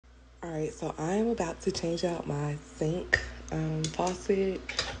Alright, so I am about to change out my sink faucet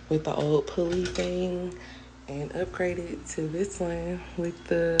with the old pulley thing and upgrade it to this one with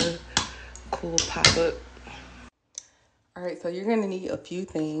the cool pop-up. Alright, so you're going to need a few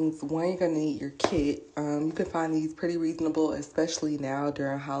things. One, you're going to need your kit. You can find these pretty reasonable, especially now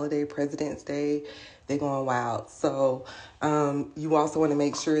during holiday President's Day. They're going wild. So you also want to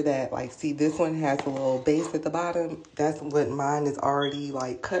make sure that, like, see, this one has a little base at the bottom. That's what mine is already,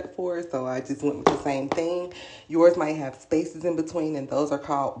 like, cut for. So I just went with the same thing. Yours might have spaces in between, and those are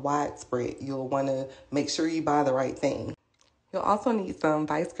called widespread. You'll want to make sure you buy the right thing. You'll also need some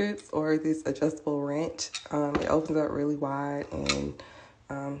vice grips or this adjustable wrench. It opens up really wide, and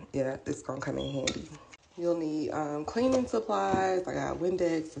yeah, this is gonna come in handy. You'll need cleaning supplies. I got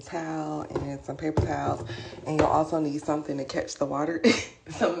Windex, a towel, and some paper towels. And you'll also need something to catch the water.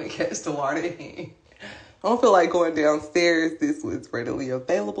 Something to catch the water in. I don't feel like going downstairs. This was readily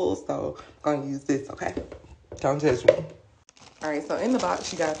available, so I'm gonna use this, okay? Don't judge me. All right, so in the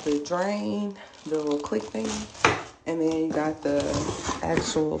box, you got the drain, the little click thing. And then you got the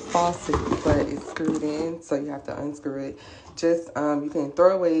actual faucet, but it's screwed in, so you have to unscrew it. Just, you can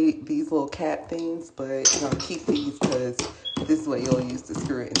throw away these little cap things, but keep these because this is what you'll use to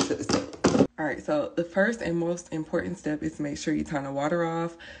screw it into the sink. All right, so the first and most important step is to make sure you turn the water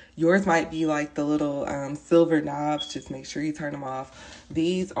off. Yours might be like the little silver knobs. Just make sure you turn them off.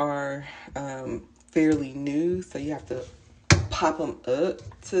 These are fairly new, so you have to pop them up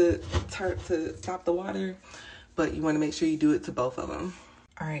to stop the water. But you want to make sure you do it to both of them.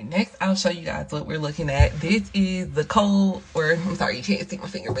 All right, next I'll show you guys what we're looking at. This is the cold, or I'm sorry, you can't see my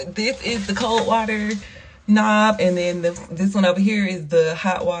finger, but this is the cold water knob. And then this one over here is the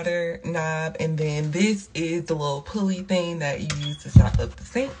hot water knob. And then this is the little pulley thing that you use to stop up the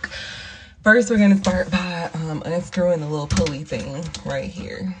sink. First, we're going to start by unscrewing the little pulley thing right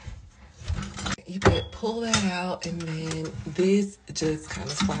here. You could pull that out, and then this just kind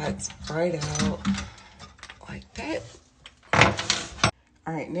of slides right out. Like that.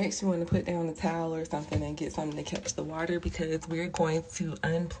 All right, next you want to put down a towel or something and get something to catch the water, because we're going to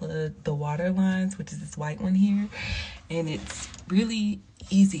unplug the water lines, which is this white one here. And it's really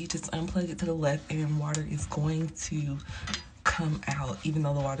easy. Just unplug it to the left and water is going to come out. Even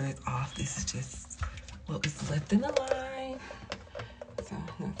though the water is off, this is just what was left in the line. So I'm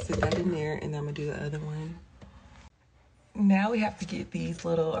going to sit that in there, and then I'm going to do the other one. Now we have to get these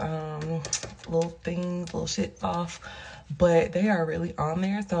little things, little shits off, but they are really on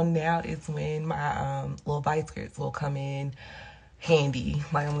there. So now is when my little vice grips will come in handy.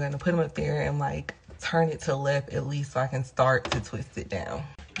 Like, I'm gonna put them up there and like turn it to the left at least, so I can start to twist it down.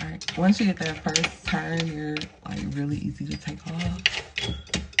 All right, once you get that first turn, you're like really easy to take off.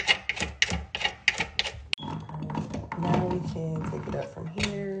 Now we can take it up from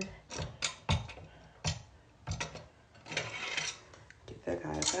here. That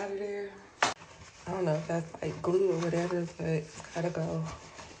guy's out of there. I don't know if that's like glue or whatever, but it's gotta go.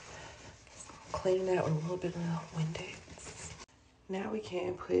 Clean that with a little bit of Windex. Now we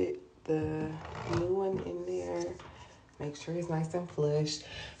can put the new one in there. Make sure it's nice and flush.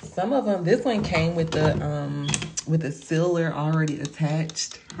 Some of them, this one came with the sealer already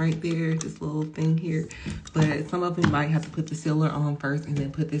attached right there, this little thing here. But some of them you might have to put the sealer on first and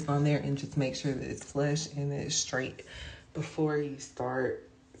then put this on there and just make sure that it's flush and that it's straight before you start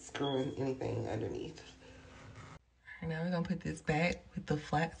screwing anything underneath. All right, now we're gonna put this back with the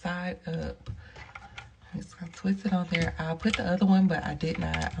flat side up. I'm just gonna twist it on there. I put the other one, but I did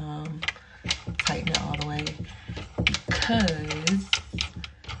not tighten it all the way because,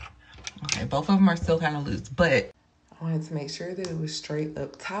 okay, both of them are still kind of loose, but I wanted to make sure that it was straight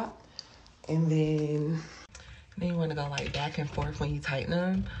up top. And then you wanna go like back and forth when you tighten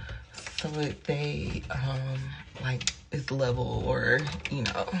them so that they like it's level, or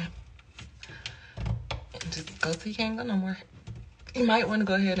just go till you can't go no more. You might want to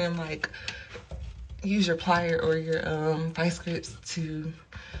go ahead and like use your plier or your vice grips to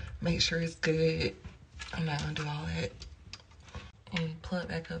make sure it's good. I'm not gonna do all that. And you plug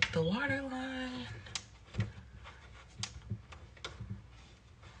back up the water line.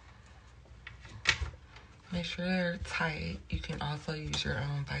 Make sure they're tight. You can also use your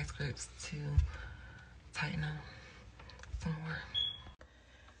own vice grips to tighten them some more.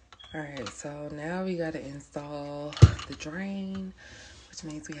 All right, so now we gotta install the drain, which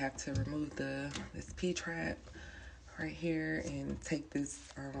means we have to remove this P-trap right here and take this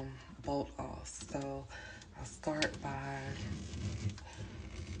bolt off. So I'll start by,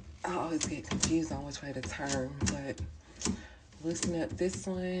 I always get confused on which way to turn, but loosen up this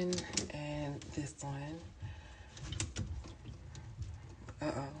one and this one.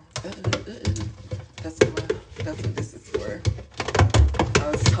 That's what this is for. I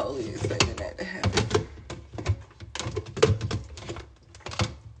was totally expecting that to happen.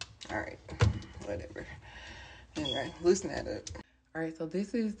 Alright, whatever. Anyway, loosen that up. Alright, so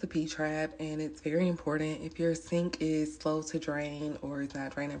this is the P-trap, and it's very important. If your sink is slow to drain or is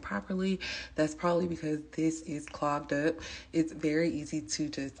not draining properly, that's probably because this is clogged up. It's very easy to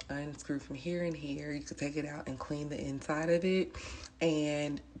just unscrew from here and here. You could take it out and clean the inside of it,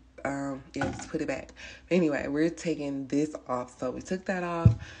 and yeah, just put it back. Anyway, we're taking this off. So we took that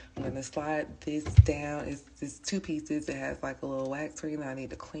off. I'm gonna slide this down. It's 2 pieces. It has like a little wax ring that I need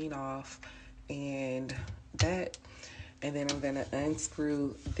to clean off, and that. And then I'm gonna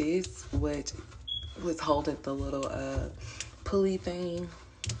unscrew this, which was holding the little pulley thing.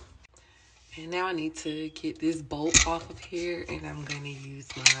 And now I need to get this bolt off of here, and I'm gonna use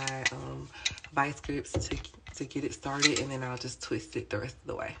my vice grips to get it started, and then I'll just twist it the rest of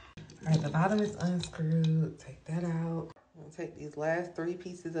the way. All right, the bottom is unscrewed. Take that out. I'm gonna take these last 3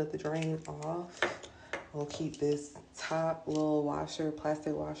 pieces of the drain off. We'll keep this top little washer,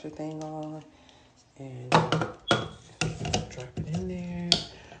 plastic washer thing on, and drop it in there,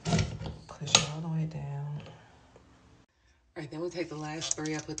 push it all the way down. All right, then we'll take the last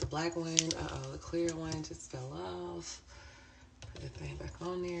 3. I put the black one, the clear one just fell off. Put the thing back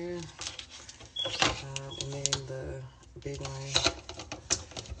on there. And then the big one.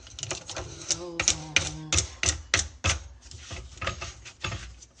 Screw those on.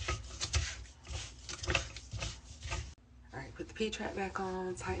 All right, put the P-trap back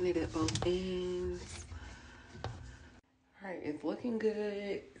on, tighten it at both ends. All right, it's looking good.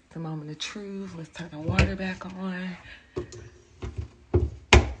 It's the moment of truth. Let's turn the water back on.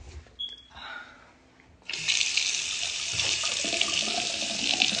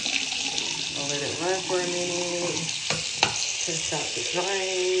 I'll let it run for a minute. Test out the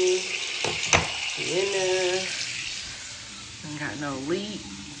drain. Get in there. Ain't got no leak.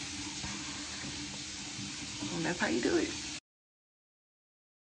 And that's how you do it.